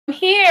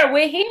here.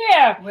 We're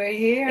here. We're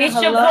here. It's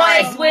Hello. your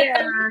voice with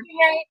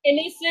Alicia, and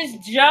this is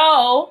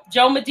Joe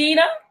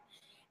Medina.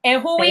 And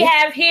who we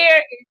have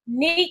here is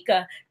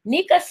Nneka.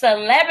 Nneka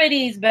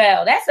Celebrities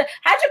Bell.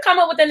 How'd you come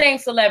up with the name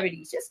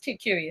Celebrities? Just too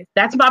curious.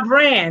 That's my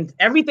brand.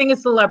 Everything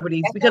is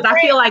celebrities because I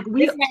feel like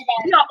we are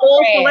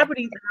all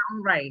celebrities in our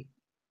own right.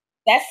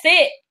 That's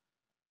it.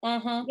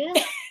 Yeah.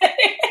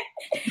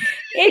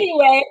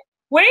 Anyway,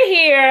 we're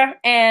here,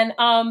 and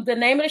the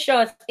name of the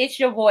show is It's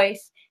Your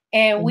Voice.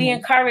 And we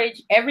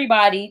encourage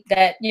everybody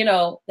that,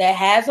 that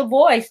has a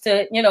voice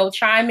to,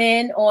 chime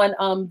in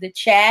on the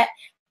chat.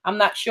 I'm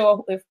not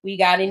sure if we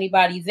got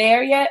anybody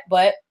there yet,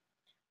 but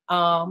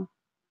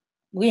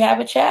we have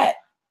a chat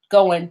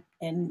going.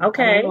 And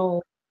okay.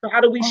 So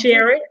how do we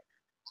share it?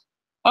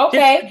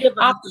 Okay.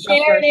 I'm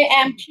sharing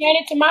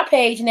it to my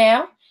page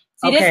now.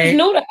 See, this is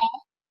new to us.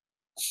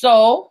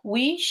 So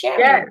we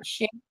share it.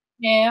 Share it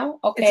now.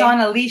 Okay. It's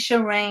on Alicia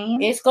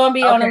Reygn. It's going to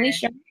be on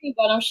Alicia Reygn,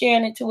 but I'm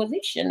sharing it to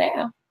Alicia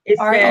now. It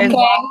says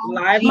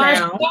live my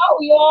now. Show,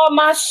 y'all,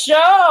 my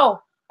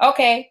show.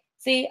 Okay.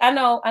 See, I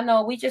know.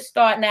 We just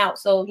starting out,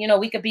 so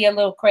we could be a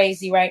little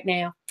crazy right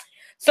now.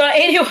 So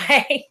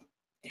anyway,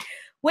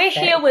 we're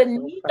here with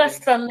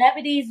Nneka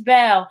Celebrities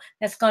Bell.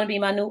 That's going to be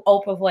my new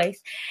Oprah voice,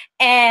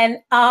 and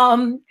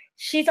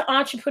she's an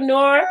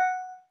entrepreneur.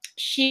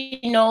 She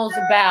knows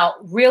about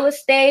real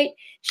estate.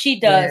 She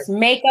does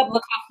makeup.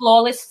 Look how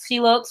flawless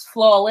she looks.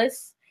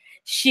 Flawless.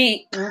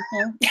 She's a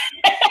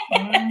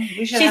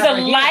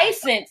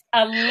licensed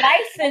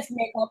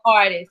makeup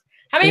artist.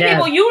 How many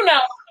people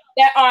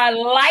that are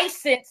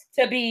licensed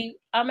to be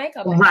a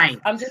makeup artist? Right.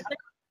 I'm just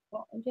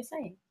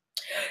saying.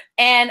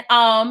 And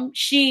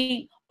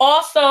she's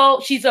a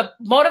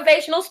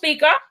motivational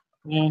speaker.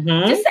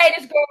 Just say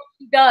this girl,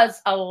 she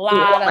does a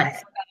lot of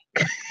stuff.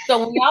 So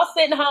when y'all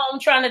sitting home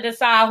trying to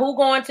decide who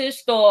going to the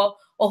store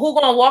or who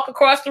going to walk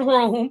across the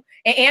room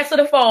and answer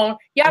the phone,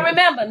 y'all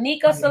remember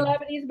Nneka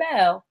Celebrities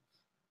Bell.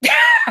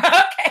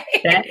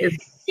 Okay. That is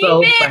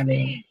so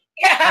funny.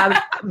 I'm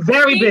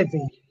very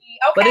busy.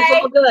 But it's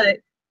all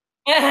good.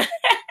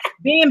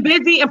 Being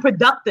busy and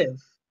productive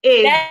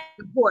is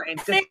important.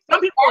 Some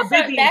people are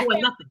busy and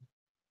doing nothing.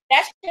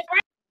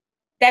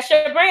 That's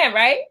your brand,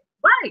 right?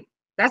 Right.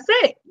 That's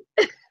it.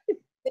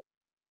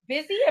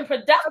 Busy and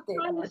productive.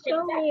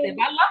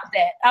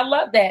 I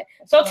love that.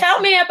 So tell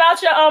me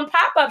about your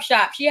pop-up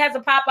shop. She has a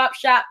pop-up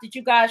shop that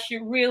you guys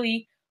should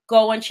really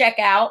go and check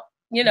out.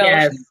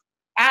 Yes.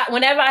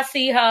 Whenever I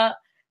see her,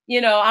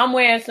 I'm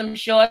wearing some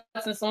shorts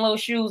and some little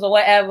shoes or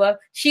whatever.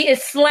 She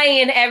is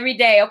slaying every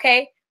day,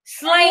 okay?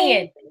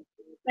 Slaying.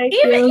 Thank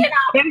Even, you. she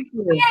ain't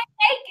naked.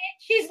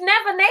 She's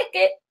never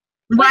naked.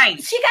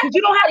 Right. She got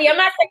you don't have. I'm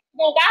not saying she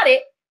don't got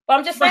it, but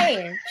I'm just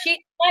saying she's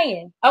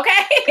slaying,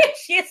 okay?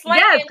 She's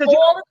slaying. Yes, because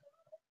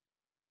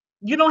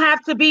you don't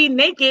have to be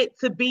naked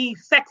to be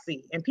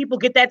sexy, and people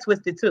get that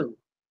twisted too.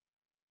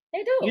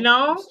 They do.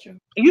 That's true.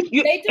 They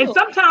do. And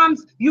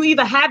sometimes you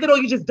either have it or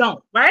you just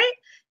don't, right?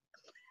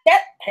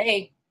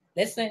 Hey,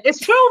 listen. It's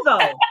true though.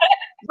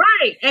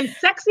 Right. And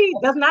sexy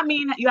does not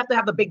mean you have to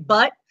have a big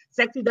butt.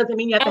 Sexy doesn't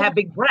mean you have to have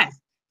big breasts.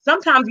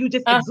 Sometimes you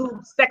just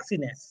exude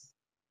sexiness.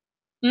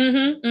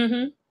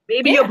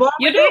 Maybe you're born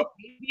with it.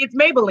 Maybe it's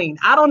Maybelline.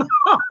 I don't know.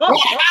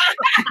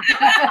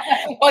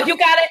 or you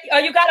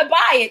gotta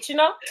buy it,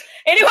 Anyway.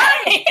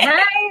 Hey,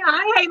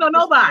 I ain't hating on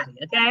nobody,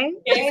 okay?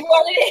 It is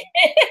what it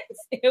is.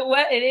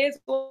 It is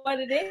what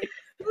it is.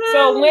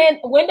 So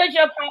when does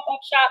your pop-up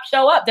shop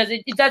show up? Is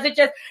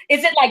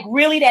it like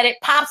really that it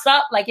pops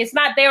up? Like it's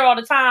not there all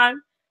the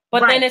time,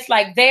 but then it's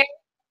like there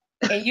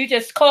and you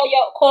just call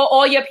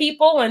all your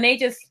people and they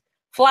just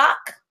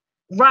flock?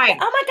 Right.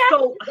 Oh my God.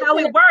 So how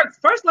it works,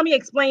 first let me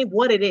explain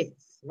what it is,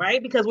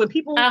 right? Because when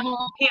people have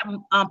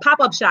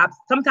pop-up shops,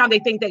 sometimes they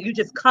think that you're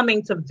just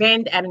coming to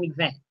vend at an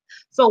event.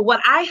 So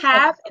what I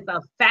have is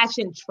a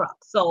fashion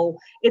truck. So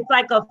it's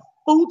like a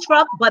food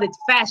truck, but it's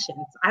fashion.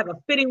 I have a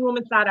fitting room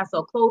inside. I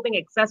sell clothing,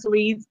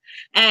 accessories,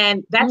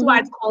 and that's why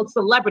it's called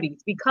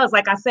Celebrities. Because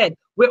like I said,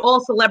 we're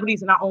all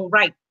celebrities in our own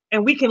right,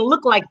 and we can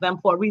look like them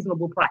for a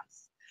reasonable price.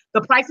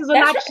 The prices are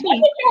not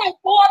cheap.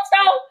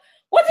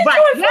 What's it doing?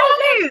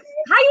 Yes.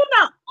 How you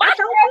know? My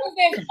was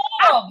in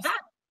Forbes.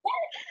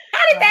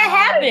 How did that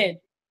happen?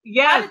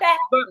 Yes.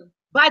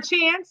 By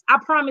chance, I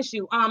promise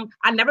you.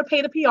 I never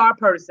paid a PR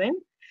person.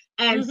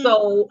 And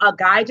so a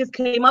guy just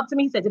came up to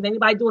me, said, did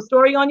anybody do a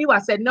story on you? I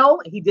said, no.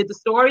 He did the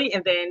story.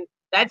 And then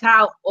that's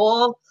how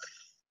all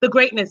the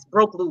greatness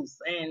broke loose.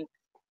 And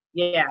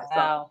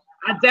so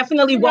I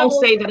definitely won't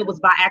say that it was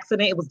by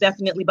accident. It was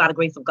definitely by the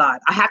grace of God.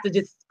 I have to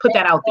just put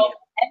that out there.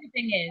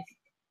 Everything is.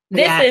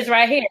 This is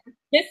right here.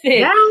 This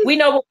is. We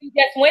know what we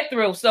just went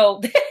through.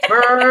 So,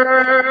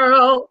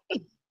 girl.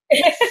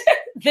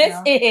 This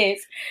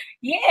is.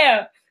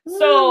 Yeah.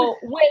 So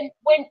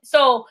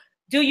so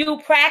do you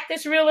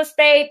practice real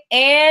estate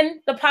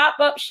and the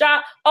pop-up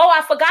shop? Oh,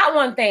 I forgot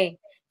one thing.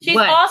 She's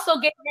also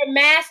getting her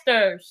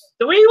master's.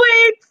 3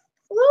 weeks.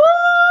 Woo!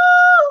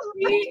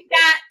 She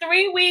got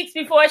 3 weeks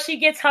before she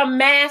gets her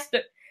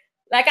master.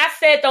 like I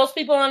said, those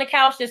people on the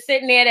couch just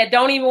sitting there that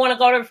don't even want to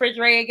go to the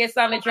refrigerator and get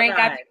something to drink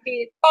out your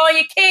kids. Calling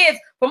your kids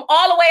from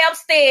all the way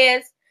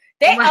upstairs.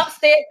 They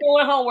upstairs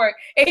doing homework.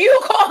 And you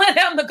calling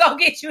them to go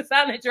get you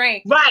something to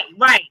drink. Right.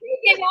 You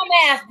get my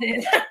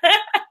masters.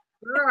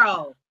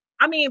 Girl.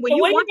 I mean, when so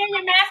you when you get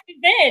your masters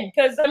in,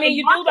 because I mean,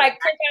 you do like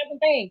 10,000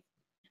 things.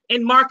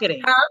 In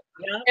marketing. Huh?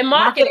 Yeah. In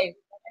marketing.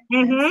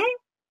 Mm-hmm. Okay.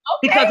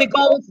 Because it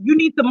goes, you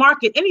need to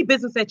market any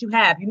business that you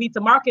have. You need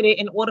to market it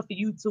in order for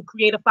you to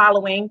create a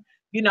following,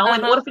 in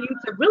order for you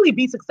to really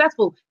be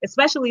successful,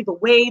 especially the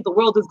way the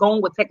world is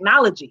going with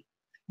technology.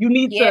 You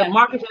need to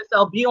market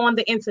yourself, be on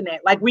the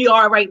internet like we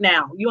are right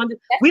now. We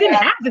didn't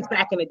have this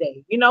back in the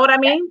day. You know what I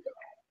mean?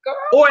 Girl,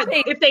 or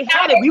if they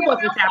had it, we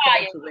wasn't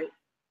tapping into it.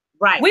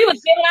 Right. We was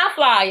giving out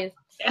flyers.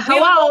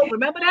 Hello,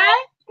 remember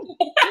that?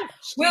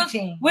 we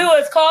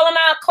was calling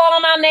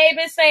our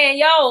neighbors saying,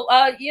 yo,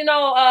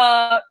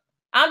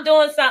 I'm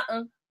doing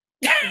something.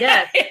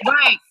 Yes,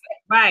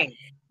 right.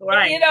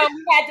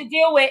 You had to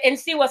deal with, and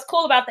see what's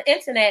cool about the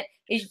internet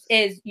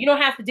is you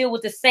don't have to deal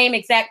with the same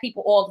exact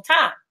people all the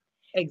time.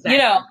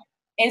 Exactly.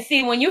 And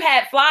see, when you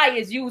had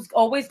flyers, you was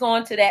always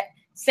going to that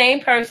same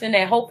person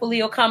that hopefully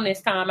will come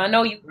this time. I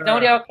know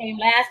y'all came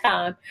last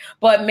time,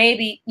 but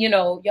maybe,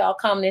 y'all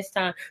come this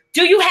time.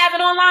 Do you have it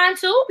online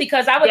too?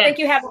 Because I would think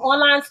you have an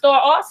online store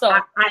also.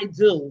 I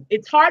do.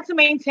 It's hard to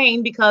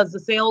maintain because the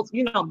sales,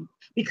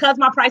 because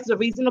my prices are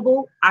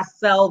reasonable, I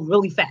sell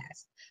really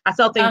fast. I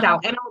sell things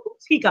out. And I'm a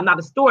boutique. I'm not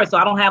a store, so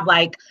I don't have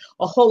like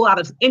a whole lot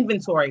of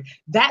inventory.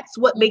 That's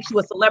what makes you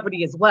a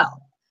celebrity as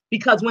well.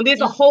 Because when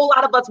there's a whole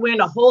lot of us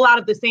wearing a whole lot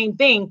of the same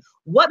thing,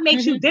 what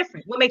makes you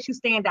different? What makes you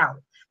stand out?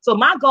 So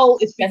my goal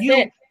is for you.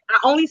 I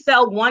only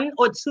sell 1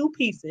 or 2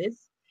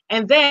 pieces.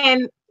 And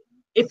then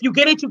if you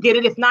get it, you get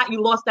it. If not,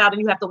 you lost out and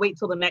you have to wait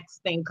till the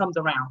next thing comes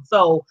around.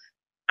 So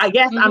I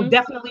guess I'm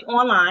definitely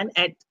online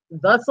at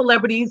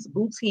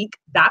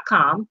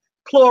thecelebritiesboutique.com,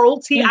 plural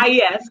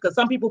TIES, because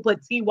some people put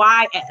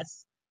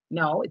TYS.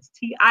 No, it's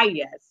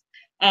TIES.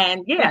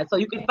 And so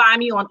you can find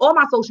me on all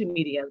my social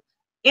media,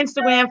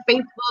 Instagram,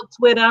 Facebook,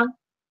 Twitter,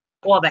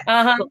 all that.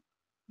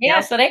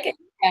 So they can.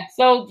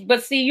 So,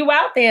 but see, you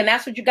out there, and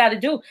that's what you got to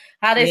do.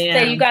 How they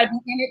say, you got to be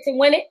in it to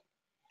win it.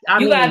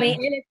 You got to be in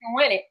it to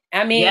win it.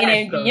 I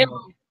mean,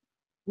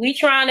 we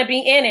trying to be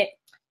in it.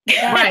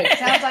 Right.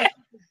 Sounds like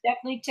she's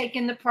definitely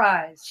taking the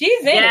prize. She's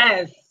in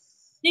it.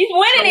 She's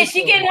winning it.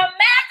 She getting her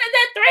masters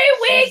in 3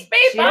 weeks,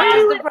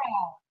 people.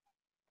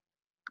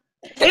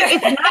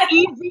 It's not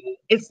easy.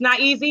 It's not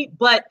easy.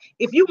 But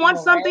if you want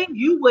something,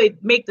 you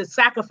would make the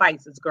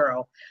sacrifices,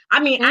 girl.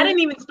 I mean, I didn't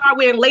even start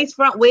wearing lace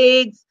front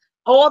wigs,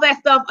 all that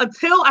stuff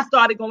until I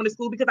started going to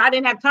school because I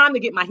didn't have time to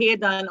get my hair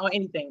done or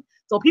anything.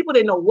 So people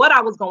didn't know what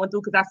I was going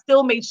through because I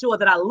still made sure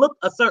that I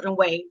looked a certain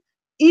way,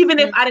 even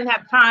if I didn't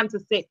have time to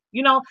sit.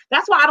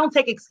 That's why I don't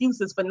take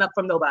excuses from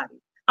nobody.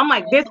 I'm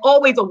like, there's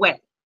always a way.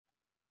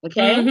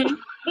 Okay? That's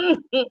just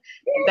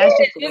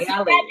the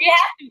reality. You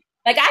have to.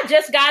 Like, I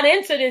just got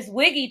into this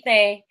wiggy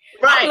thing.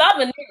 Right. I'm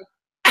loving it.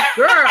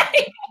 Girl.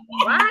 Right?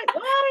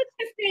 What?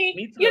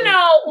 See,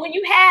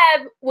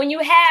 when you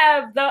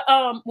have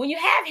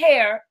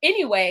hair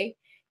anyway,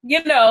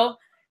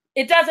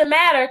 it doesn't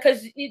matter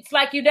because it's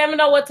like you never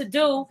know what to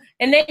do.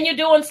 And then you're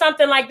doing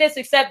something like this,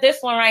 except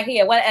this one right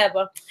here,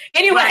 whatever.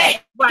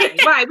 Anyway.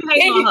 Right. We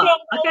hate on her.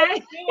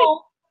 Okay.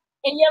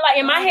 And you're like,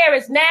 and my hair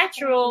is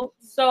natural.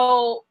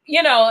 So,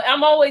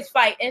 I'm always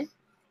fighting.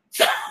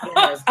 So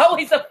it's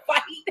always a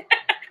fight.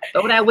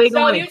 Throw that wig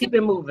on and keep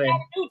it moving.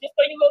 Just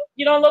so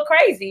you don't look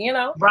crazy,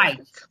 Right.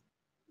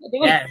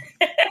 Yes.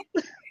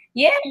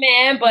 Yeah,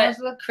 man. But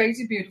you look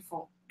crazy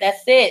beautiful.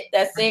 That's it.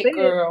 That's it,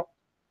 girl.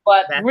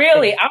 But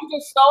really, I'm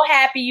just so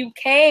happy you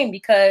came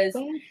because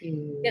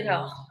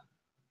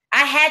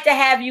I had to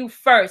have you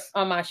first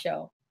on my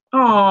show.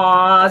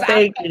 Aw,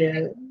 thank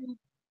you.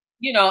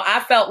 I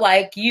felt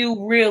like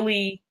you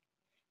really.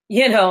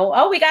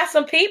 We got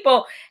some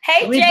people.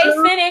 Hey,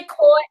 Jason and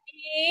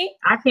Courtney.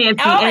 I can't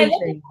see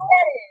anything.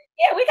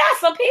 Yeah, we got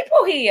some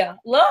people here.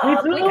 Look,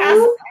 we got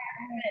some.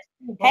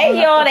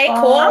 Hey, y'all, they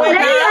calling.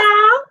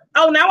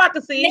 Oh, now I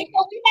can see. We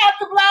have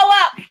to blow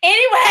up.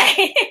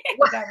 Anyway.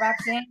 Got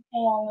Roxanne.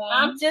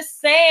 I'm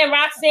just saying,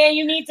 Roxanne,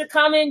 you need to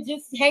come and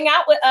just hang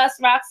out with us,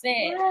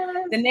 Roxanne.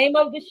 Yes. The name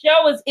of the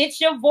show is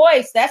It's Your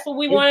Voice. That's what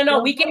we want to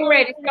know. We getting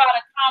ready to start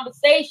a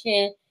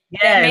conversation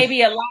that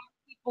maybe a lot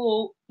of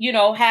people,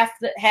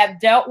 have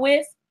dealt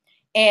with.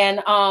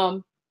 And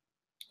I'm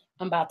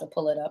about to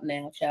pull it up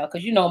now, child,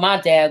 because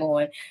my dad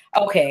going,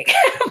 okay,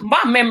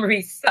 my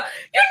memories.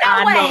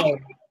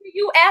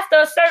 You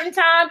after a certain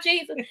time,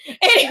 Jesus.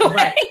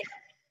 Anyway,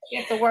 you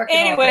have to work.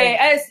 Anyway,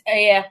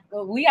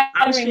 we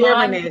got to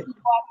remind you about the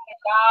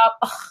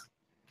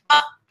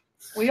job.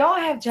 We all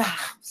have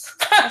jobs.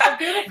 That's a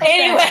beautiful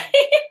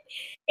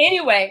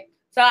anyway,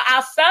 so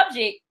our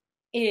subject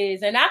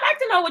is, and I'd like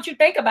to know what you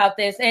think about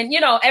this. And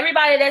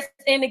everybody that's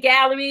in the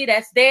gallery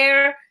that's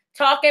there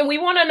talking, we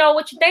want to know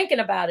what you're thinking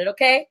about it.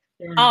 Okay.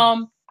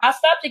 Our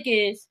subject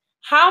is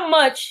how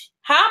much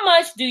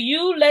do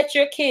you let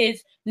your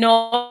kids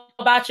know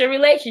about your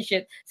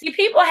relationship? See,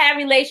 people have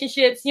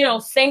relationships,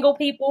 single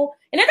people,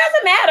 and it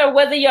doesn't matter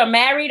whether you're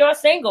married or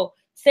single.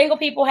 Single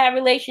people have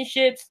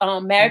relationships,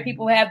 married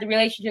people have the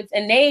relationships,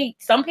 and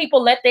some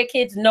people let their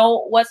kids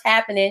know what's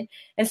happening,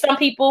 and some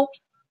people,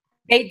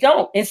 they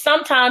don't. And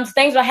sometimes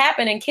things are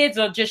happening, kids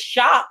are just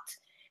shocked,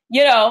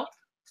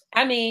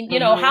 I mean,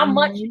 how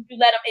much you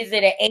let them? Is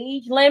it an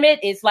age limit?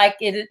 Is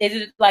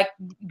it like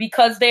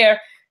because they're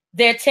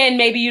 10,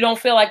 maybe you don't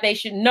feel like they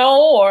should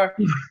know? Or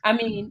I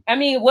mean,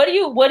 what do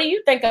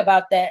you think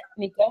about that,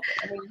 Nneka?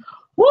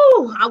 Woo!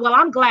 Well,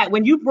 I'm glad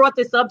when you brought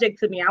this subject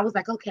to me. I was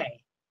like,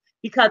 okay,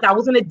 because I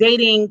was in a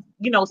dating,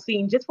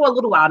 scene just for a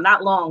little while,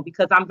 not long,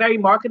 because I'm very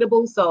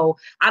marketable, so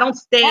I don't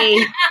stay.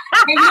 You're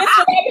a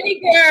celebrity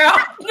girl.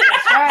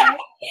 Right.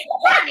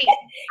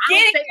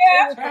 Get it,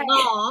 girl. Right.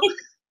 Long.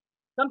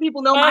 Some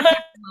people know my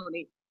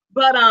testimony,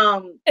 but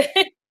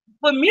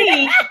for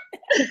me,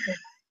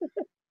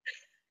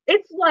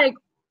 it's like,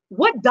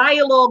 what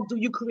dialogue do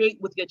you create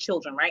with your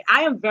children, right?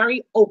 I am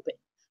very open.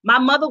 My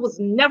mother was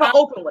never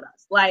open with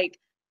us. Like,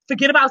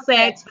 forget about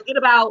sex, forget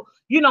about,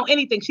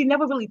 anything. She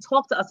never really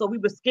talked to us, so we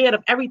were scared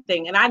of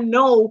everything. And I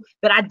know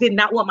that I did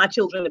not want my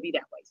children to be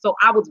that way. So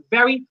I was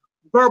very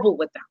verbal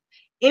with them.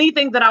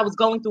 Anything that I was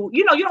going through,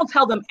 you don't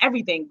tell them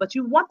everything, but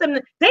you want them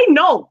they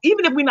know,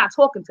 even if we're not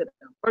talking to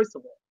them, first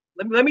of all.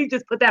 Let me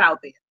just put that out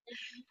there.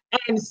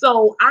 And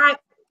so I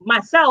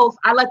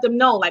let them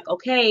know, like,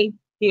 okay,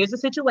 here's the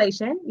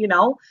situation.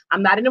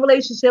 I'm not in a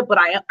relationship, but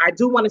I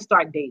do want to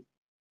start dating.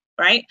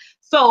 Right.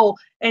 So,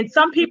 and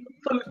some people,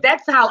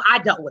 that's how I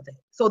dealt with it.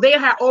 So they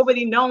had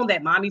already known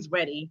that mommy's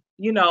ready,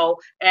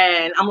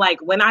 and I'm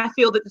like, when I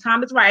feel that the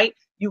time is right,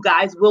 you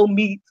guys will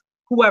meet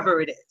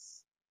whoever it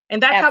is.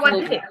 And that's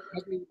Absolutely. How I did it. I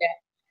agree with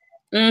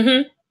that.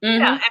 Mm-hmm.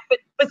 Mm-hmm. Yeah. And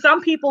for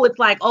some people, it's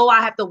like, oh,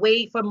 I have to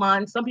wait for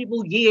months. Some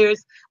people,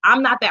 years.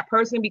 I'm not that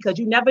person, because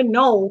you never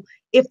know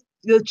if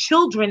the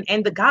children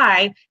and the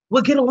guy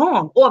will get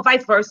along, or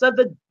vice versa,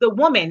 the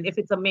woman, if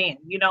it's a man,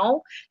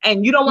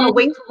 and you don't want to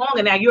wait too long,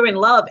 and now you're in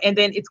love, and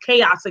then it's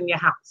chaos in your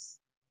house.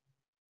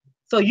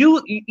 So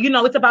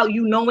it's about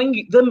you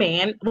knowing the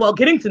man, well,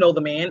 getting to know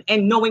the man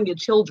and knowing your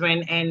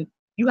children, and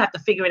you have to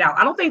figure it out.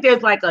 I don't think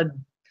there's like a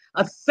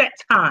set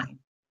time,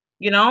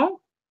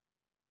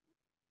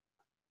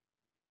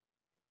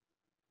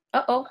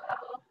 Uh-oh.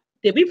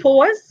 Did we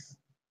pause?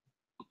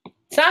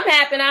 Something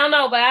happened. I don't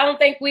know, but I don't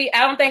think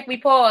we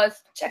paused.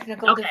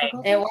 Technical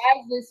difficulties. And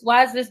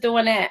why is this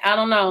doing that? I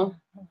don't know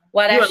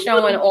why that's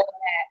showing all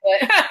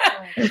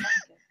that. But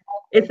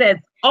it says,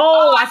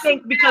 I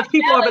think because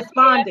people are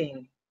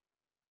responding.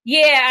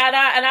 Yeah,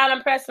 and I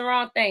done pressed the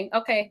wrong thing.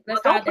 Okay,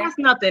 let's don't press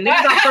nothing. This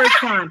is our first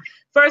time.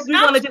 First, we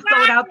want to just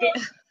throw it out there.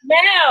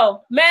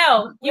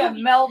 Mel, you have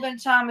Melvin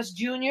Thomas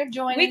Jr.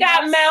 joining. We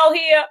got us. Mel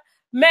here.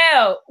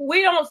 Mel,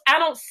 I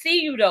don't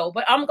see you though,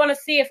 but I'm gonna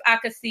see if I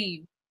can see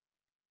you.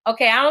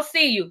 Okay, I don't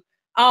see you.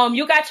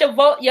 You got your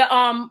audio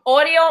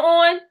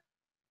on?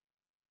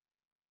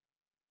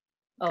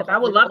 Because I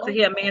would love to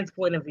hear a man's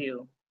point of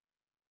view.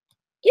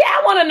 Yeah,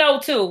 I want to know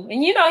too.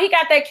 And he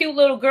got that cute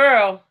little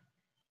girl.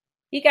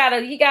 He got a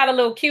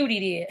little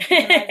cutie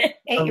there.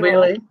 Oh,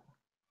 really?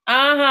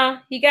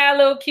 He got a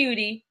little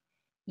cutie.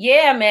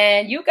 Yeah,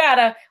 man. You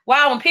gotta.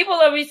 Wow, when people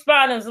are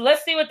responding, so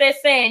let's see what they're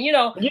saying.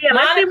 Yeah,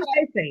 let's see what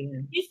they're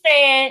saying.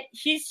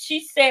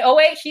 She's saying. Oh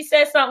wait, she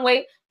said something.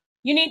 Wait.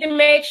 You need to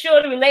make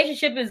sure the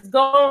relationship is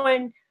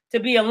going to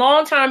be a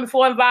long time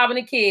before involving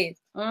the kids.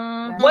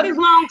 Mm-hmm. What is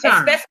long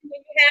term? Especially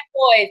when you have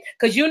boys,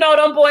 because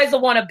them boys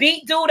will want to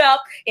beat dude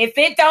up if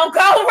it don't go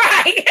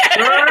right.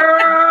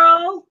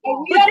 Girl,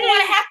 and you don't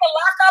want to have to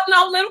lock up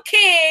no little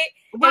kid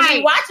and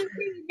be watching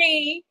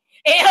TV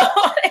and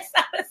all this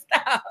other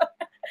stuff.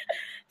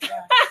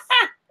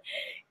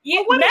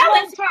 What is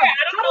long term?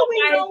 How do we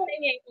know?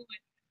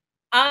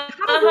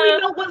 How do we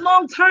know what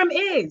long term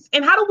is?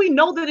 And how do we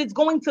know that it's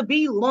going to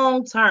be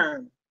long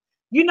term?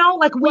 We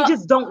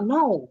just don't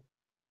know.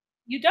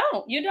 You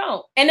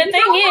don't. And the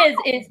thing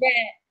is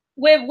that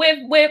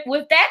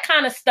with that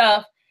kind of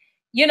stuff,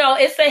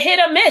 it's a hit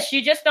or miss.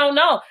 You just don't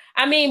know.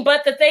 I mean,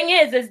 but the thing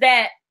is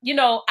that,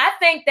 I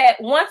think that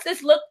once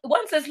it's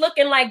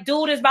looking like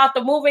dude is about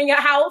to move in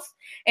your house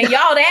and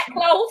y'all that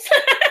close,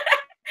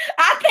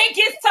 I think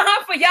it's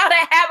time for y'all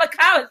to have a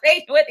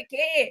conversation with the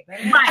kids.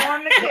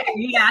 Right.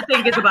 Yeah, I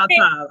think it's about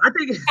time. I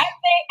think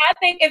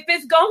if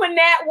it's going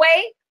that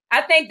way,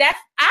 I think that's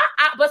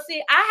but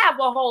see, I have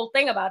a whole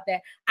thing about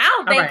that. I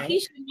don't think he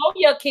should know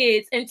your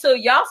kids until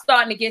y'all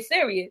starting to get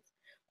serious.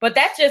 But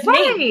that's just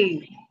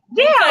me.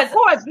 Yeah, of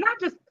course. Not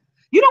just,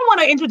 you don't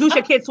want to introduce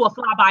your kids to a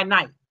fly by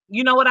night.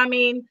 You know what I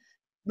mean?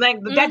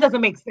 Like that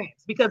doesn't make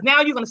sense, because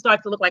now you're gonna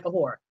start to look like a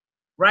whore.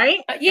 Right?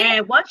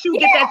 And once you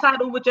get that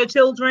title with your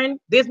children,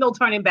 there's no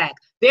turning back.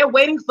 They're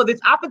waiting for this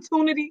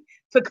opportunity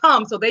to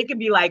come so they can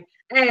be like,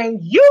 and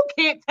you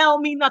can't tell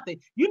me nothing.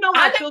 You know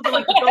how children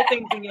like to throw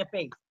things in your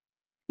face.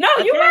 No,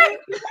 you're right.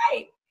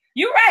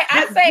 You're right.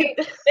 I say,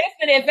 listen,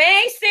 if they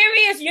ain't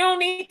serious, you don't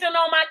need to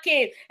know my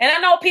kids. And I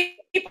know people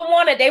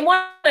they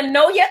want to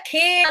know your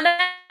kid.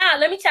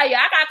 let me tell you,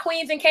 I got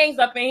queens and kings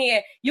up in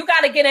here. You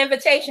got to get an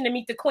invitation to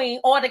meet the queen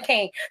or the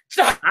king.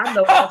 So, I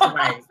know that's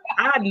right.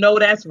 I know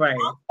that's right.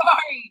 I'm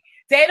sorry.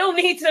 They don't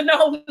need to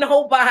know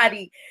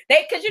nobody.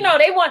 Because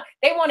they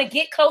want to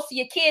get close to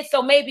your kids.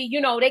 So maybe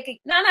they could.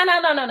 No.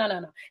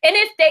 And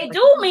if they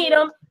do meet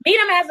them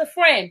as a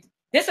friend.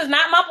 This is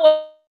not my boy.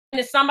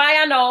 It's somebody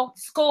I know.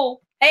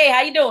 School. Hey,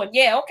 how you doing?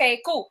 Yeah,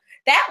 okay, cool.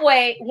 That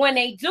way, when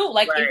they do,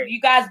 like if you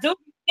guys do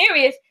be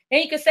serious,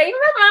 then you can say, you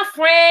remember my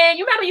friend?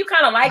 You remember you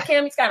kind of like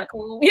him? He's kind of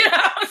cool. You know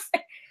what I'm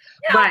saying?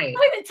 Right.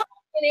 We've been talking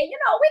and we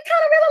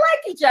kind of really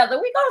like each other.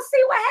 We're gonna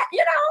see what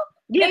happens,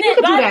 Yeah, and you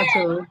can do that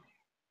too.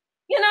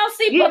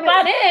 But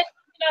by then,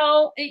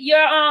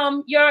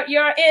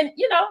 you're in,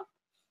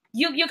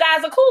 you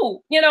guys are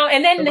cool,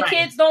 and then the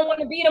kids don't want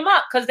to beat them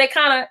up because they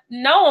kind of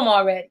know them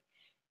already.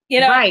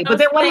 Right. But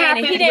then what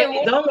happens when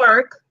it don't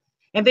work?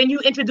 And then you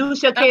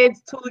introduce your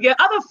kids to your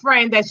other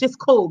friend that's just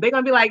cool. They're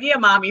gonna be like, yeah,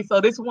 mommy.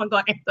 So this one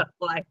gonna end up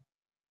like.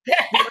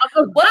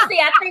 Well, see,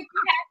 I think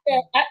you have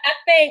to. I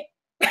think.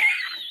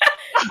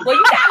 Well,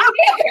 you got me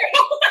there,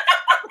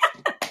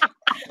 girl.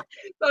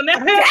 So now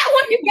that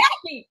one you got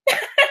me.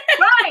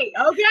 Right.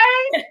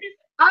 Okay.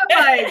 I'm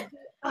like,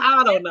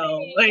 I don't know.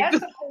 Like, that's the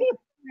thing.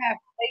 You have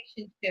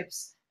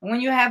relationships. And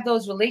when you have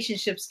those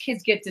relationships,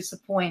 kids get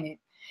disappointed.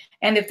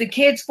 And if the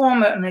kids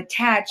form an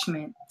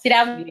attachment,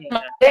 they're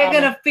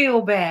going to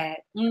feel bad.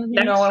 Mm-hmm.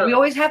 And we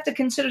always have to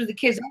consider the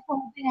kids. That's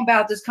one thing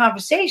about this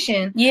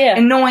conversation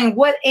and knowing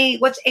what's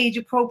age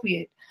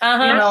appropriate.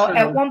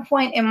 At one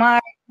point in my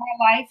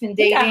life in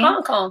dating,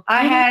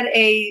 I had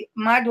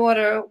my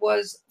daughter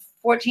was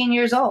 14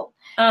 years old.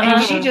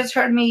 And she just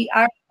heard me.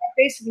 I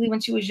basically, when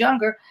she was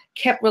younger,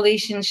 kept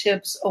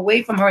relationships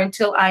away from her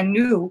until I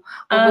knew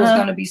it was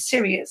going to be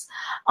serious.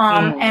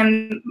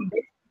 And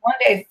one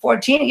day,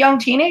 14, young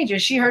teenager,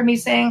 she heard me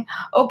saying,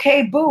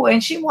 okay, boo.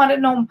 And she wanted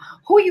to know,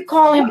 who you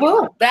calling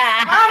boo?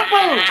 I'm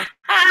boo.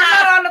 I'm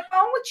not on the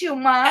phone with you,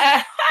 Mom.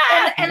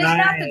 And it's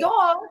not the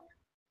dog.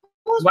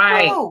 Who's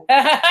boo?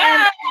 And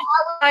I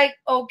was like,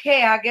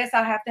 okay, I guess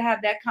I'll have to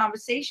have that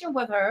conversation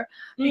with her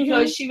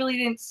because she really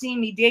didn't see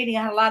me dating.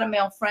 I had a lot of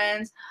male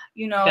friends,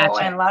 and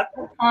a lot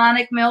of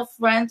platonic male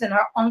friends and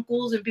her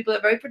uncles and people that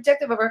are very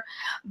protective of her.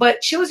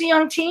 But she was a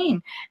young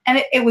teen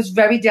and it was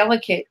very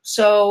delicate.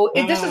 So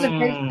this is a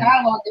great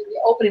dialogue that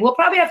we're opening. We'll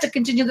probably have to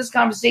continue this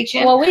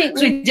conversation. Well,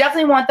 we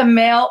definitely want the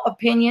male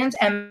opinions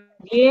and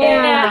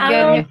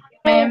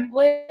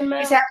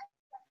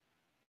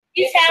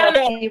He's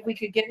having if we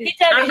could get it.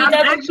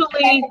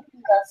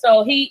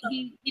 So he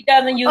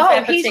doesn't use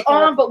that particular. He's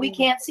on, but we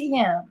can't see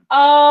him.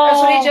 Oh, that's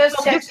what he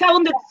just said. Just tell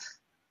him to.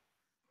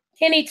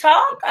 Can he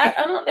talk? I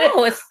don't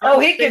know.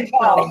 He can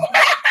talk.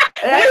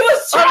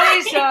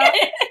 Alicia,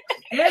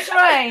 Miss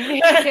Reygn,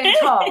 he can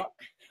talk.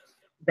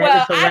 I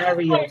just want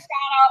to shout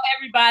out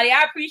everybody.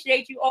 I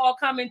appreciate you all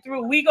coming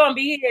through. We're going to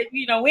be here.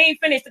 We ain't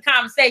finished the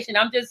conversation.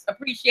 I'm just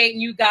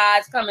appreciating you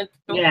guys coming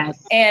through.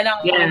 Yes. And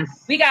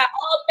we got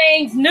all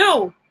things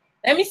new.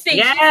 Let me see.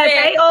 Yes,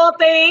 hey, all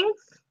things.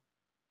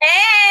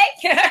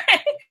 Hey.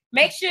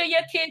 Make sure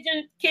your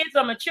kids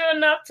are mature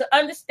enough to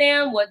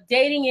understand what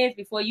dating is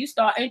before you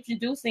start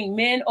introducing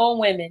men or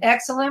women.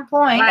 Excellent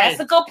point. Right. That's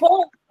a good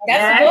point.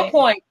 That's a good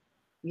point.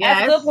 Yes.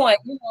 That's a good point.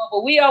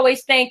 But we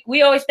always think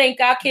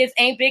our kids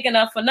ain't big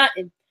enough for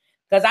nothing.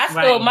 Because I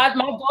still, my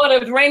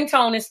daughter's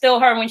ringtone is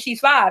still her when she's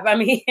 5. I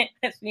mean,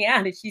 let's be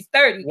honest, she's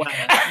 30. Wow.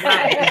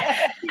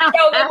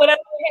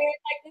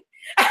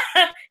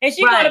 And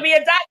she's going to be a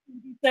doctor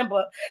in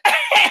December.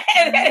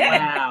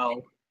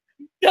 Wow.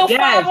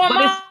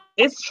 Yes,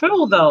 it's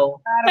true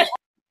though.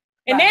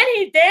 And then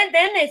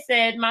they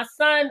said my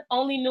son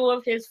only knew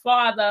of his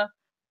father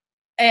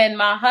and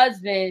my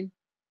husband.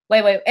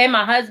 And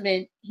my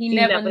husband, he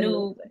never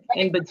knew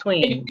in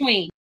between.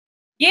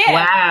 Yeah.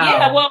 Wow.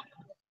 Yeah. Well,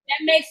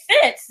 that makes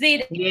sense.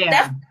 See,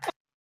 that's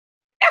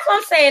what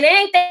I'm saying. It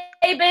ain't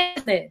their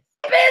business.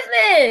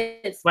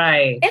 Business.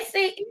 Right. And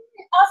see,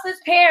 us as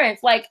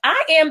parents, like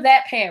I am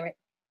that parent.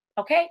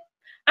 Okay.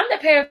 I'm the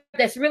parent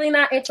that's really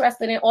not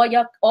interested in all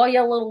your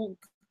little,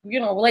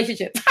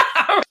 relationships.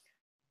 I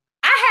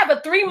have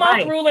a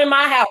 3-month rule in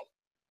my house.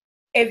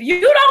 If he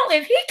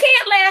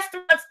can't last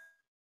 3 months,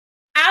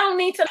 I don't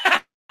need to.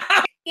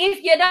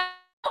 If you don't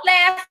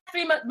last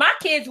 3 months, my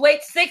kids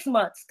wait 6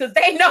 months because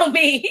they know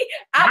me.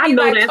 I'll be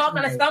like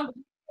talking to somebody.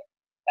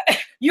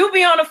 You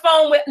be on the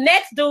phone with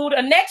next dude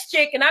or next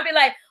chick, and I'll be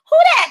like, "Who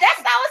that? That's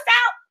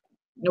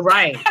so-and-so."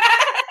 Right.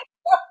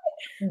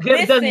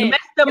 Just mess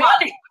them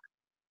up.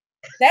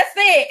 That's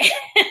it.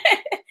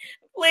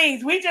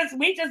 Please, we just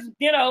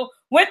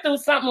went through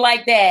something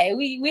like that.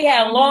 We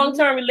had a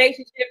long-term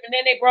relationship, and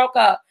then they broke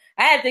up.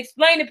 I had to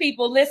explain to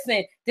people,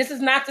 listen, this is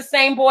not the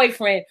same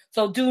boyfriend.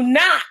 So do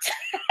not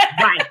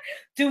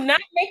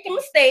make the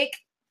mistake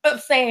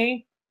of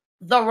saying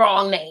the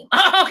wrong name.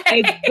 Okay.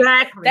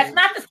 Exactly. That's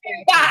not the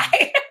same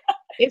guy.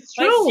 It's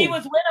true. But she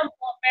was with him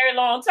for a very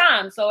long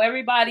time. So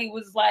everybody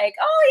was like,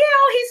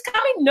 he's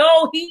coming.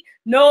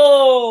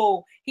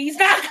 No, he's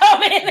not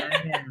coming.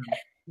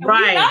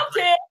 Right. We loved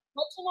him.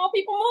 But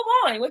people move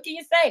on. What can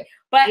you say?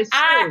 But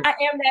I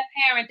am that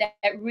parent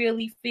that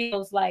really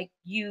feels like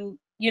you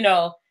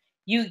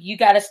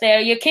got to stay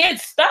on your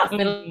kids' stuff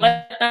and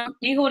let them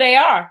be who they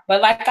are.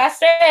 But like I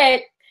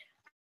said,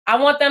 I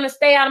want them to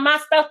stay out of my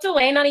stuff too.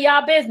 Ain't none of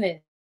y'all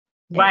business.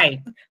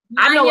 Right.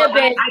 I know.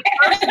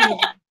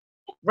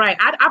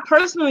 I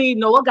personally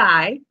know a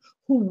guy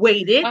who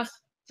waited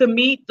to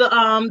meet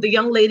the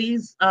young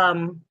lady's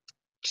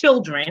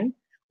children,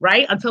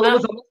 right, until it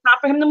was almost time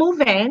for him to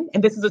move in.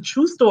 And this is a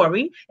true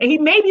story. And he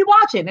may be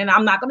watching, and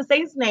I'm not going to say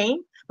his name,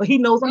 but he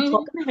knows I'm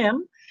talking to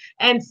him.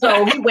 And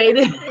so he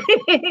waited,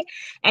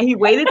 and he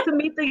waited to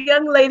meet the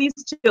young lady's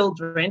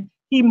children.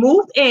 He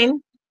moved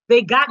in.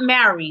 They got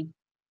married,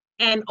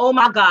 and oh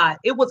my God,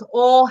 it was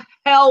all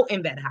hell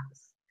in that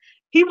house.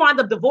 He wound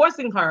up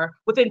divorcing her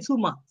within 2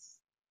 months.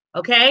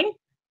 Okay?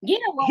 Yeah.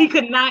 Well, he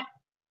could not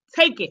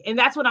take it. And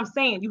that's what I'm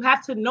saying. You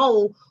have to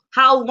know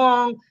how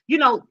long, I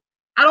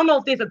don't know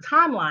if there's a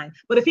timeline,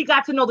 but if he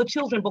got to know the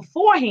children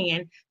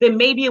beforehand, then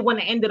maybe it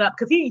wouldn't have ended up,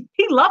 because he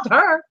loved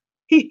her.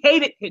 He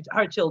hated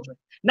her children.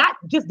 Not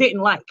just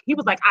didn't like. He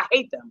was like, I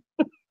hate them.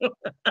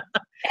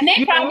 And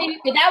they probably,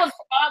 that was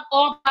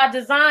all by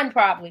design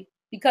probably,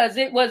 because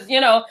it was,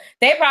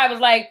 they probably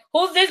was like,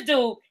 who's this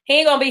dude? He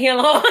ain't going to be here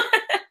long.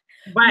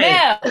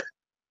 Right.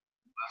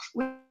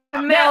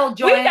 Mel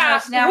joining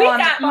us now. We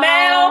got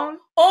Mel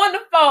on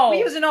the phone.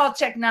 We're using all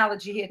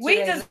technology here today.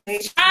 We just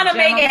trying to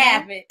make it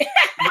happen.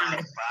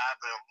 Bobbing,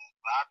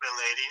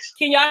 ladies.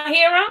 Can y'all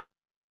hear him?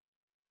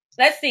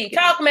 Let's see.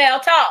 Talk, Mel.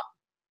 Talk.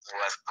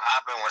 What's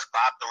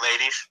popping,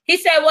 ladies? He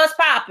said, "What's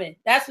popping?"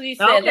 That's what he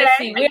said. Okay. Let's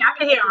see. I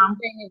can hear him.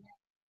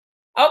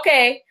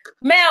 Okay,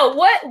 Mel.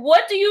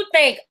 What do you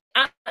think?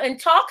 And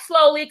talk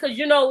slowly, because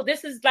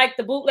this is like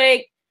the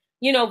bootleg,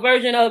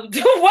 version of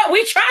what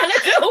we trying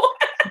to do.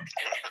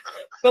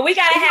 But we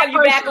gotta have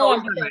you back on.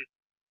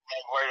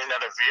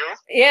 Another view.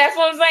 Yeah, that's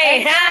what I'm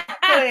saying.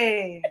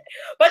 Exactly.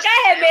 But go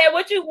ahead, man.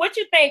 What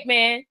you think,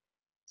 man?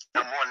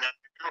 I'm on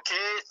the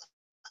kids.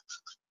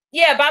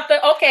 Yeah,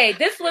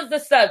 this was the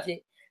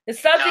subject. The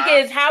subject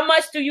is, how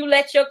much do you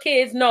let your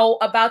kids know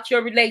about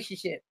your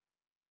relationship?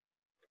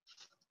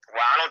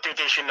 Well, I don't think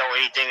they should know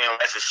anything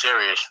unless it's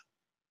serious.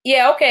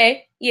 Yeah,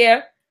 okay.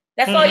 Yeah.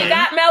 That's all you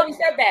got, Mel? We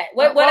said that.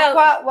 What else?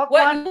 What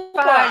I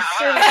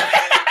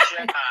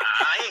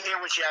ain't hear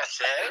what y'all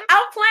said.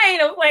 I'm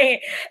playing.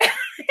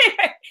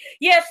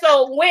 Yeah,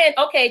 so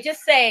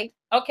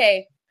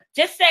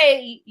just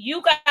say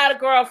you got a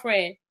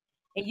girlfriend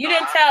and you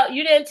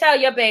didn't tell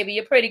your baby,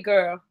 your pretty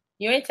girl.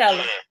 You ain't tell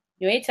her.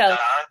 You ain't tell her.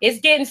 It's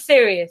getting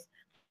serious.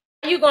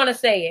 How you gonna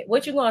say it?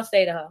 What you gonna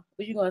say to her?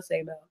 What you gonna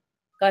say, Mel?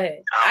 Go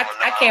ahead.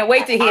 I can't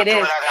wait to hear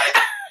this.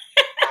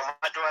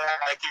 My daughter,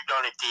 I keep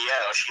doing the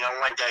DL. She don't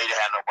want Daddy to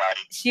have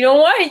nobody. She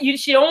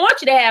don't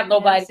want you to have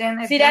nobody.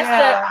 See,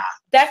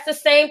 that's the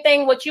same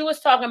thing what you was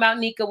talking about,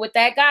 Nneka, with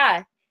that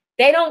guy.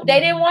 They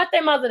didn't want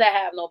their mother to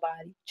have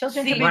nobody.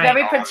 Children can be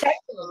very protective.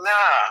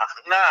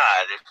 Nah.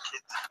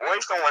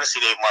 Boys don't want to see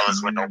their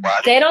mothers with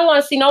nobody. They don't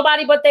want to see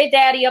nobody but their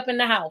daddy up in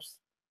the house.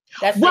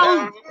 That's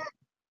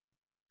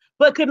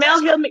But can Mel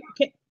hear me?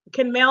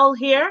 Can Mel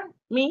hear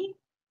me?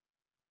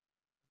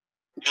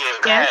 Yeah.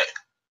 Yes.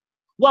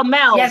 Well,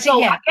 Mel, yes,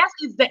 so I guess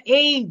it's the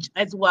age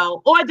as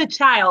well, or the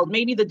child,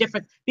 maybe the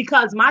difference.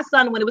 Because my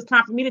son, when it was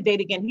time for me to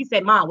date again, he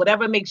said, Mom,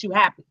 whatever makes you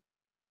happy.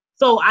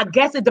 So I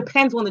guess it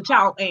depends on the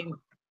child. And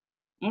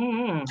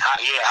I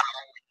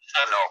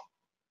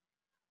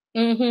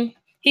know.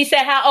 He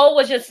said, how old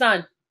was your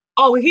son?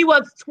 Oh, he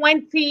was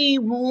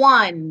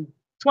 21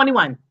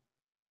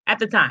 at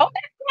the time. Oh,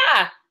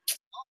 yeah.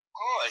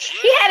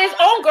 He had his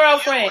own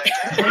girlfriend.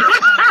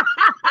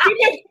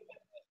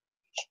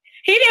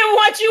 He didn't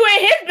want you in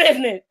his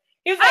business.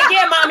 He was like,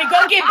 yeah, mommy,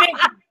 go get busy.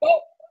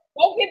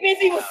 Go get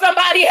busy with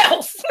somebody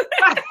else. So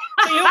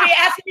you'll be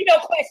asking me no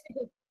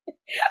questions.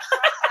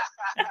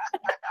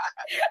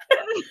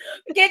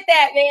 Get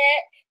that, man.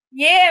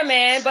 Yeah,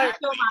 man. But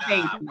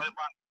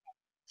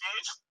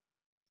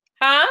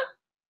huh?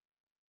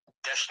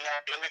 Does she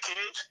have younger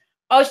kids?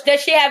 Oh,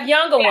 does she have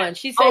younger ones?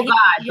 She said. Oh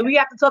God, do we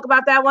have to talk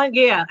about that one?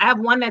 Yeah, I have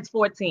one that's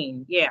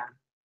 14. Yeah.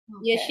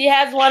 Yeah, she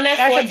has one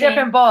that's 14. A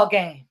different ball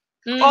game.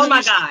 Oh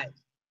my God.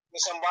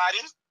 With somebody?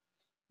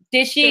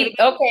 Did she?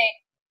 Okay.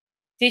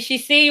 Did she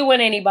see you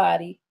with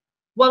anybody?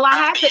 Well, I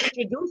had to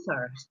introduce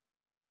her.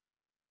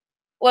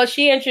 Well,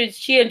 she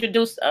introduced. She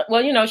introduced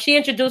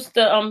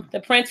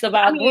the prince of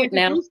our group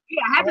now.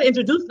 Yeah, I had to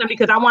introduce them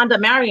because I wound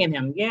up marrying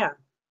him. Yeah.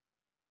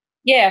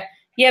 Yeah,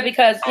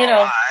 because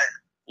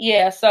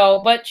yeah.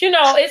 So, but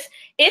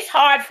it's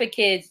hard for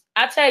kids.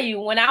 I tell you,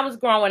 when I was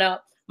growing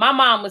up, my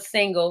mom was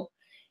single,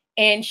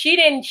 and she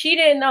didn't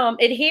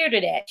adhere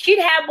to that. She'd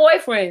have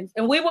boyfriends,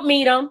 and we would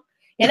meet them,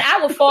 and I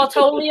would fall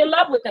totally in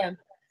love with them.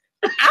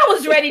 I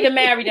was ready to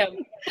marry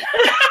them.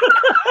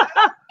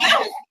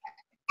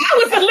 I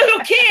was a little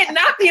kid, and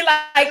I'd be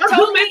like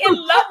totally in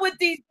love with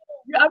these.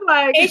 I'm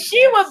like, and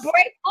she would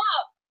break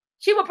up.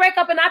 She would break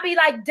up, and I'd be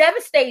like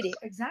devastated.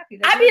 Exactly.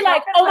 I'd be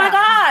like, "Oh my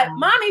God,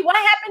 mommy, what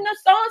happened to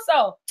so and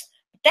so?"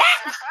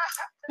 that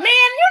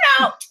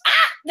man,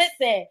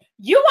 listen,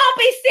 you won't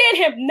be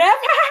seeing him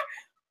never.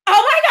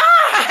 Oh my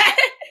God.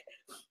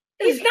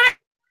 He's not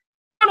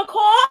gonna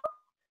call,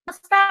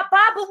 stop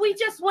by, but we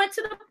just went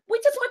to the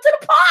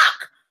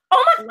park.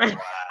 Oh my God.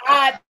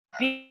 I'd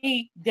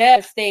be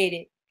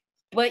devastated.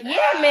 But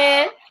yeah,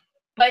 man.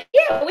 But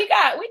yeah, we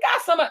got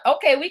some.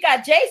 Okay, we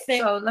got Jason.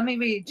 So let me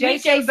read.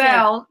 Jason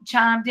Bell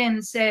chimed in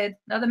and said,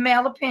 another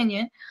male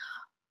opinion.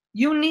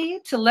 You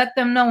need to let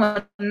them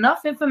know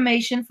enough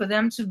information for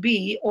them to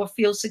be or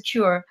feel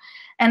secure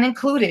and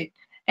included,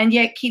 and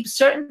yet keep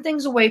certain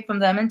things away from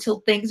them until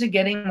things are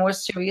getting more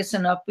serious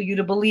enough for you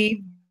to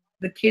believe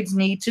the kids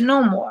need to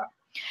know more.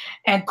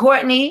 And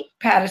Courtney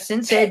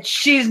Patterson said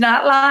she's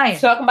not lying.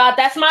 Talking about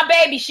that's my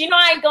baby. She know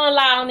I ain't gonna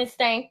lie on this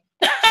thing.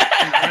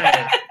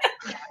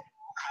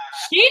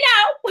 She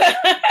know.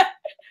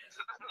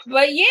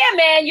 But yeah,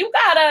 man, you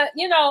gotta,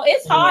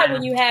 it's hard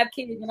when you have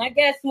kids. And I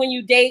guess when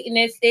you date, and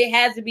it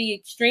has to be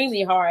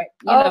extremely hard.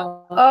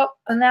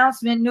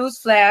 Announcement,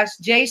 newsflash.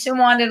 Jason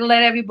wanted to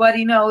let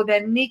everybody know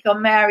that Nneka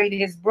married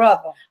his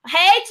brother.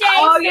 Hey, Jason.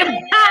 Oh, yeah.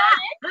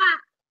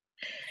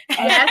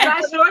 Yes,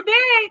 I sure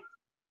did.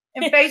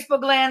 In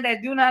Facebook land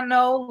that do not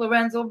know,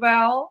 Lorenzo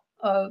Bell,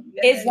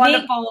 is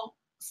wonderful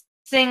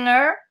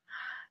singer.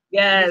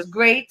 Yes. He's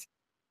great.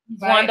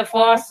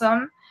 Wonderful.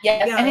 Awesome.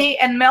 Yes.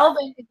 And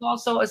Melvin is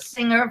also a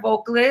singer,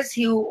 vocalist,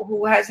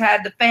 who has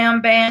had the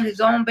fam band,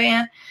 his own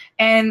band.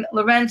 And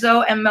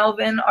Lorenzo and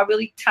Melvin are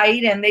really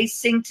tight, and they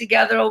sing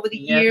together over the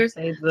years.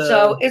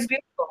 So it's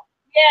beautiful.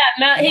 Yeah,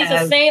 Mel is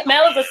a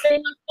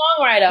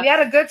singer-songwriter. We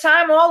had a good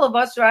time, all of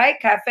us, right?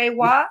 Cafe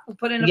Wa. We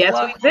put in a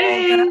plug. We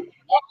did.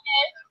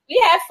 We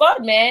had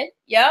fun, man.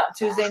 Yep.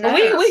 Tuesday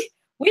night.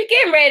 We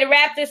getting ready to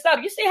wrap this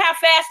up. You see how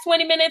fast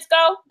 20 minutes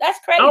go? That's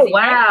crazy. Oh,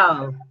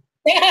 wow. Right?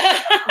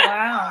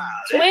 Wow.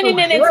 20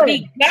 minutes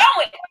be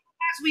going.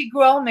 As we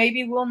grow,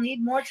 maybe we'll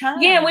need more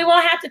time. Yeah, we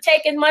won't have to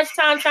take as much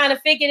time trying to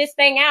figure this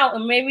thing out,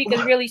 and maybe we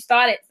can really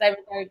start at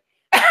 7:30.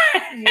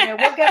 Yeah,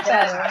 we'll get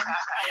better.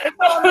 It's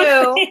all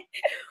new.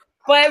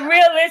 But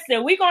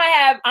listen,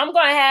 I'm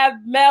gonna have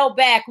Mel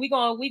back. We're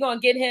gonna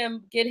get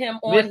him on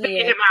we'll here.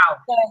 Figure him out.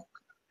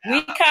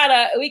 We kind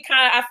of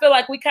I feel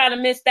like we kind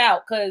of missed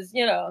out because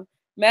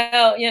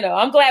Mel,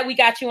 I'm glad we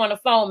got you on the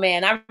phone,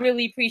 man. I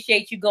really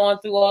appreciate you going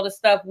through all the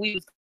stuff we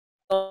was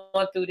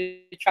going through to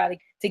try to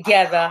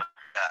together.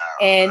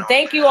 And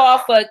thank you all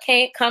for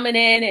coming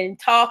in and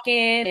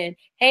talking. And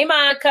hey,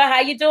 Monica, how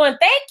you doing?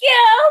 Thank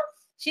you.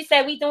 She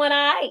said we doing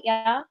all right,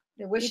 y'all.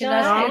 Wishing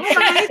us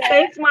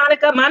Thanks,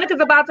 Monica. Monica's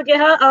about to get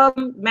her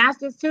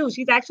master's too.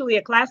 She's actually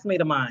a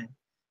classmate of mine.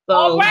 So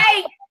all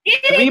right.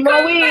 Get 3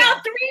 more weeks.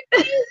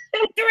 3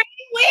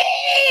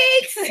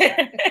 weeks.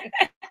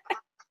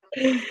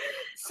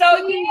 So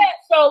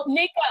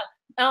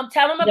Nneka,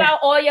 tell them about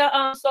all your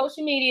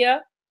social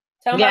media.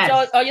 Tell them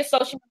about all your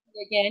social media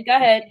again. Go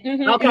ahead.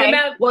 Mm-hmm.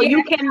 Okay. Well,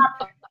 you can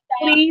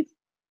please,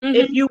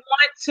 if you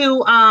want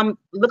to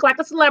look like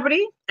a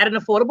celebrity at an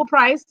affordable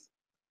price,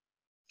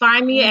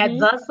 find me at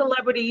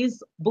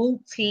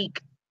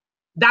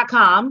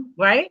thecelebritiesboutique.com,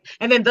 right?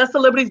 And then The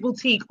Celebrities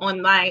Boutique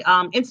on my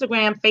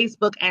Instagram,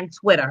 Facebook, and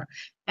Twitter.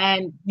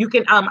 And you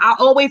can, I'll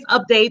always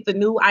update the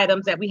new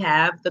items that we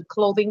have, the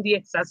clothing, the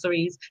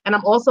accessories. And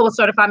I'm also a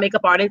certified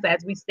makeup artist,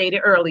 as we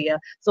stated earlier.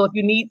 So if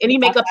you need any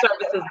makeup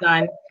services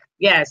done,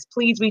 yes,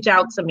 please reach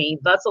out to me,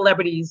 The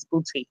Celebrities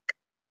Boutique.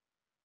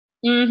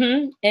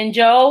 And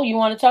Joe, you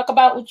want to talk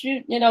about what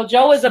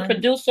Joe is a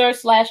producer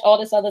 / all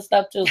this other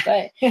stuff too. Go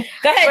ahead,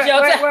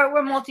 Joe.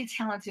 We're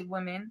multi-talented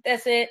women.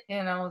 That's it.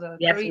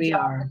 Yes, we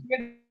are.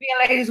 Being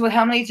ladies with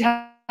how many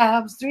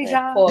jobs? 3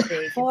 jobs?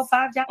 4 or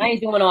 5 jobs? I ain't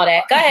doing all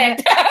that. Go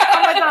ahead.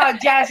 Oh my God,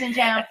 Jazz and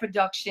Jam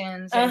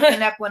Productions and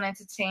Connect One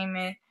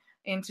Entertainment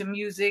into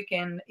music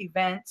and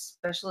events,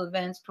 special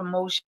events,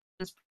 promotions,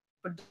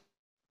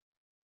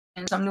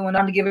 and some new one.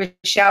 I'm to give a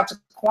shout to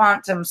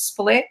Quantum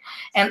Split,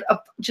 and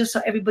just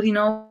so everybody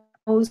knows,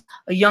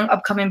 a young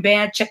upcoming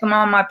band. Check them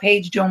out on my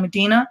page, Joe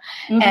Medina.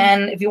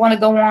 And if you want to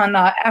go on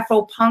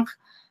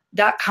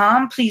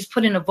afropunk.com, please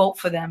put in a vote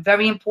for them.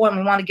 Very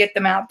important. We want to get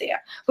them out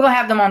there. We're gonna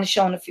have them on the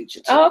show in the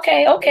future too.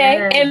 Okay.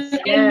 Yes,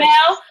 and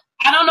Mel,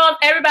 I don't know if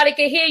everybody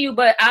can hear you,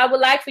 but I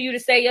would like for you to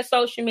say your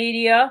social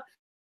media.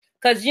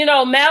 Because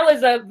Mel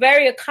is a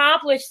very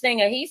accomplished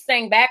singer. He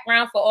sang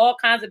background for all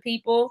kinds of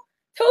people.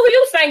 Who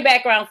you sang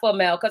background for,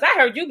 Mel? Because I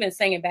heard you've been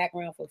singing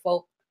background for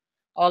folk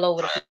all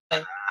over the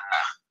place.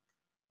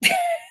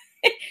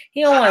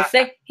 He don't want to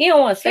say.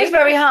 He's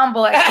very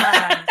humble at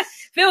times.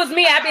 If it was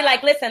me, I'd be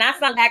like, listen, I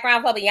sung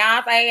background for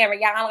Beyonce and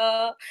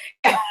Rihanna.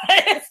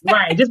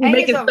 Right, just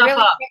making stuff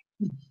up.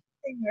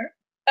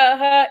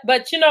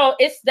 But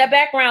it's that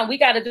background. We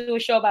got to do a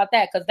show about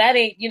that because that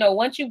ain't,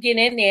 once you get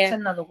in there, it's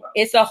another world.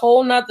 It's a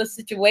whole nother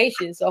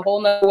situation. It's a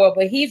whole nother world.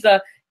 But he's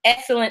a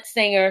excellent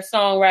singer,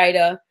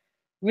 songwriter.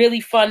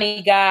 Really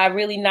funny guy,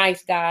 really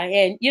nice guy.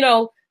 And,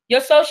 your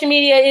social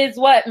media is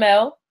what,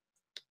 Mel?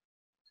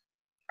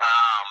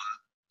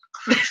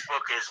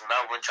 Facebook is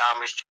Melvin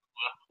Thomas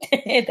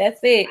Jr. That's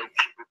it.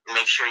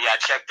 Make sure y'all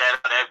check that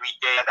out every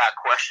day. I got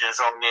questions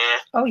on there.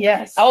 Oh,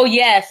 yes.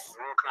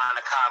 all kind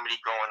of comedy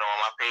going on.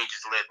 My page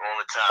is lit all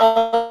the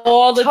time.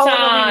 All the totally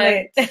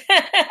time. Lit.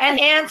 And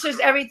answers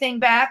everything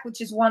back,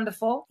 which is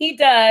wonderful. He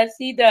does.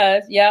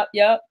 Yep.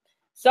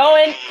 So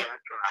I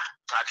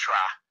try.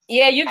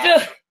 Yeah, you do.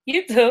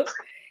 You do.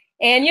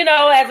 And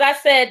as I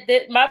said,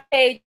 my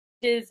page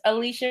is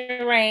Alicia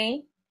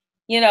Reygn,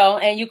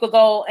 and you could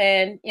go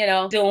and,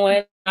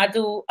 I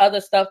do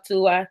other stuff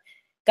too. I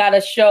got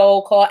a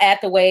show called At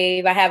the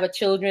Wave. I have a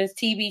children's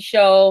TV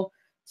show.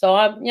 So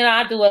I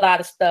do a lot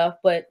of stuff,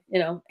 but,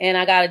 and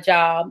I got a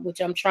job, which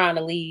I'm trying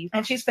to leave.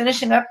 And she's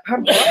finishing up her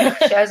book.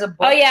 She has a book.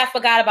 Oh yeah, I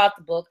forgot about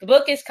the book. The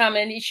book is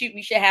coming. We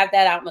should have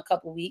that out in a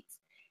couple of weeks.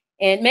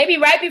 And maybe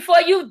right before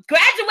you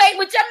graduate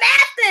with your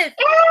master's.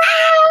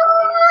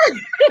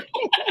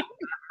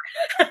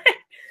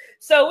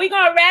 So we're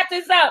going to wrap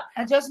this up.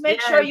 And just make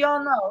sure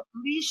y'all know,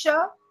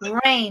 Alicia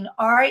Reygn,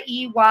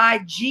 Reygn.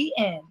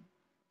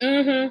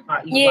 Mm-hmm.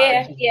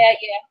 Yeah.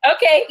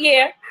 Okay,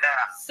 yeah.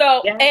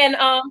 So, and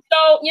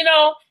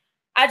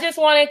I just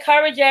want to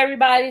encourage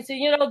everybody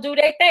to, do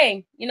their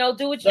thing.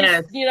 Do what you, I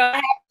have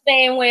the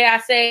saying where I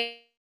say,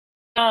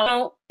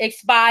 don't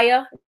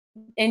expire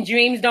and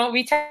dreams don't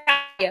retire.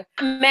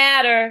 No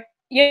matter,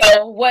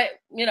 what,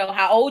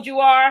 how old you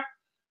are,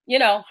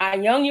 how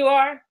young you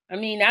are. I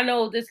mean, I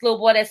know this little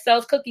boy that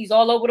sells cookies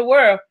all over the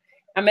world.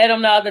 I met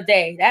him the other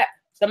day. That's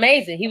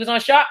amazing. He was on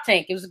Shark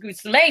Tank. It was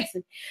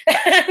amazing.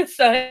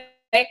 So,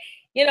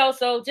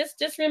 so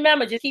just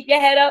remember, just keep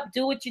your head up,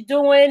 do what you're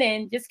doing,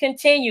 and just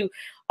continue.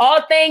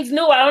 All things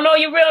new. I don't know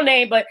your real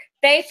name, but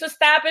thanks for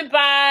stopping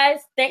by.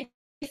 Thanks,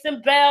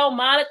 Jason Bell,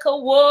 Monica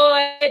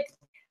Wood.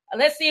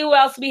 Let's see who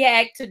else we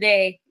had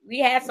today. We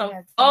had some.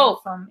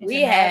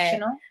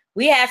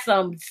 We had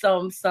some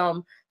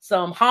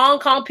Hong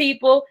Kong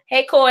people.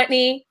 Hey,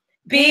 Courtney,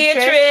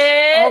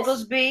 Beatrice,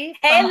 Oglesby.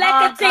 Hey,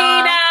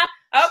 Lekatina.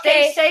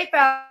 Okay, stay safe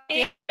out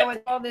there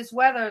with all this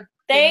weather.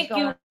 Thank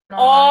you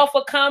all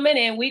for coming,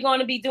 and we're going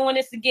to be doing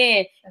this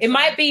again. It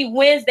might be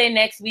Wednesday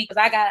next week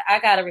because I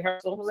got a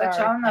rehearsal. We'll let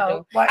y'all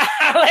know.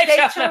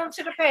 Stay tuned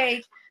to the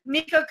page.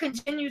 Nneka,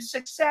 continued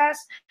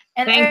success,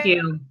 and thank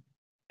you.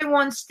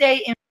 Everyone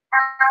stay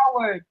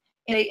empowered.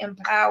 Stay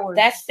empowered.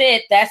 That's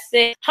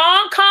it.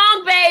 Hong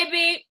Kong,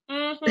 baby.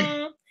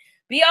 Mm-hmm.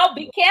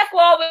 Be careful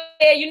over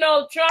there.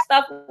 Try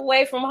stuff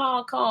away from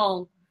Hong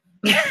Kong.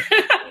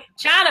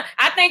 China,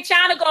 I think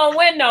China gonna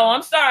win though.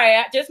 I'm sorry,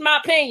 just my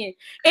opinion.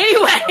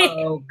 Anyway.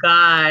 Oh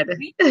God.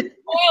 We spoiled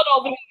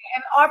over here.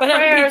 And our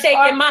prayers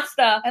taking my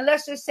stuff. And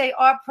let's just say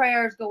our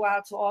prayers go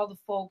out to all the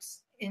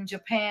folks in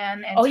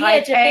Japan and Taipei. Yeah,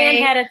 Japan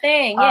had a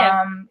thing.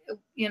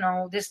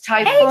 Yeah. This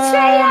typhoon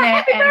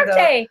happy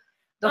birthday.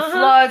 The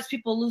floods,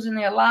 people losing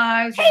their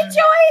lives. Hey,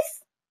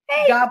 Joyce.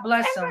 Hey, God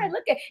bless them.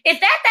 Look is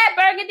that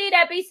Burgundy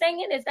that be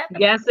singing? Is that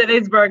Yes, it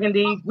is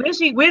Burgundy. Where's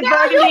Burgundy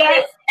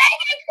at?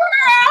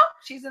 Girl.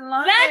 She's in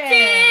London.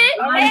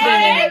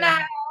 London.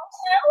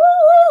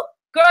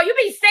 Girl, you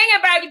be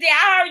singing Burgundy.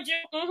 I heard you.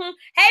 Mm-hmm.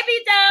 Hey,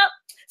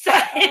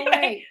 B-Dub.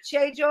 Wait,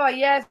 Shay Joy.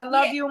 Yes, I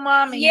love you,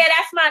 mommy. Yeah,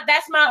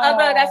 that's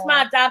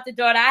my adopted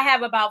daughter. I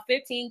have about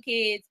 15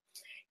 kids.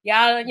 Y'all,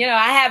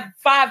 I have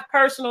 5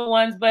 personal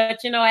ones,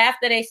 but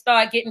after they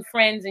start getting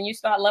friends and you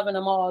start loving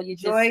them all, it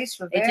just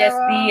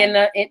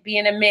be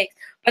in a mix.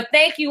 But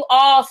thank you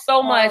all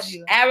so much,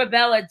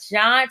 Arabella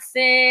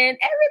Johnson.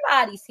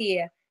 Everybody's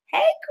here.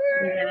 Hey,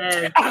 girl.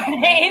 Yes.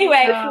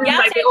 Anyway, y'all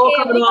like take all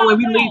care. coming on when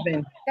we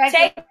leaving.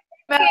 Take care.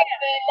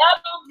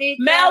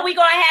 Mel, we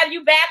gonna have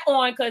you back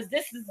on because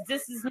this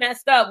is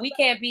messed up. We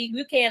can't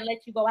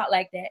let you go out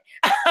like that.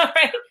 All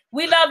right.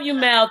 We love you,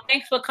 Mel.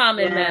 Thanks for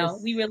coming, Mel.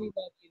 We really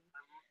love you.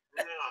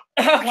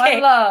 Okay.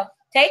 One love.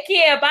 Take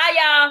care. Bye,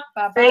 y'all.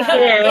 Bye. Take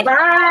care.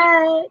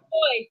 Bye.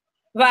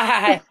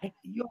 Bye.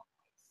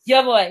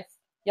 Your voice.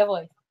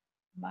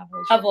 My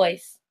voice. Her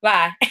voice.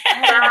 Bye.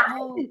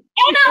 Oh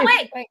no!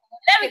 Wait.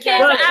 Let me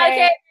cancel.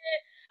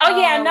 Oh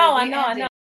yeah, I know.